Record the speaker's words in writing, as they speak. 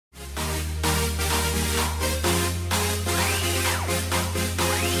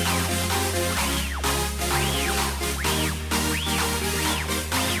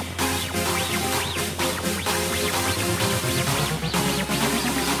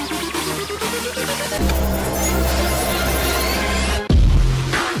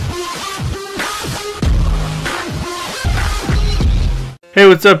Hey,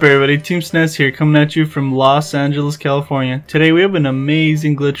 what's up everybody? Team SNES here, coming at you from Los Angeles, California. Today we have an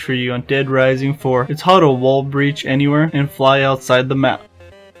amazing glitch for you on Dead Rising 4. It's how to wall breach anywhere and fly outside the map.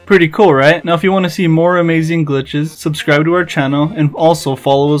 Pretty cool, right? Now if you want to see more amazing glitches, subscribe to our channel and also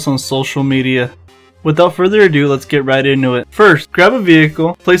follow us on social media. Without further ado, let's get right into it. First, grab a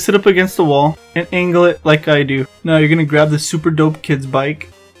vehicle, place it up against the wall, and angle it like I do. Now you're going to grab the super dope kid's bike,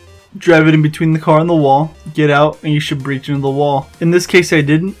 drive it in between the car and the wall, get out, and you should breach into the wall. In this case I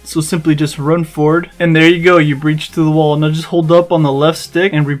didn't, so simply just run forward, and there you go, you breached through the wall. Now just hold up on the left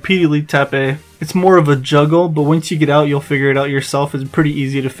stick and repeatedly tap A. It's more of a juggle, but once you get out you'll figure it out yourself. It's pretty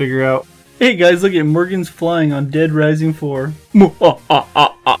easy to figure out. Hey guys, look at Morrigan's flying on Dead Rising 4.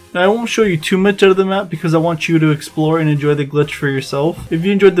 Now I won't show you too much out of the map because I want you to explore and enjoy the glitch for yourself. If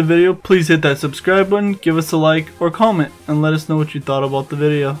you enjoyed the video, please hit that subscribe button, give us a like or comment, and let us know what you thought about the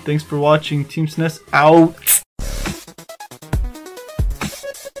video. Thanks for watching. Team SNES out!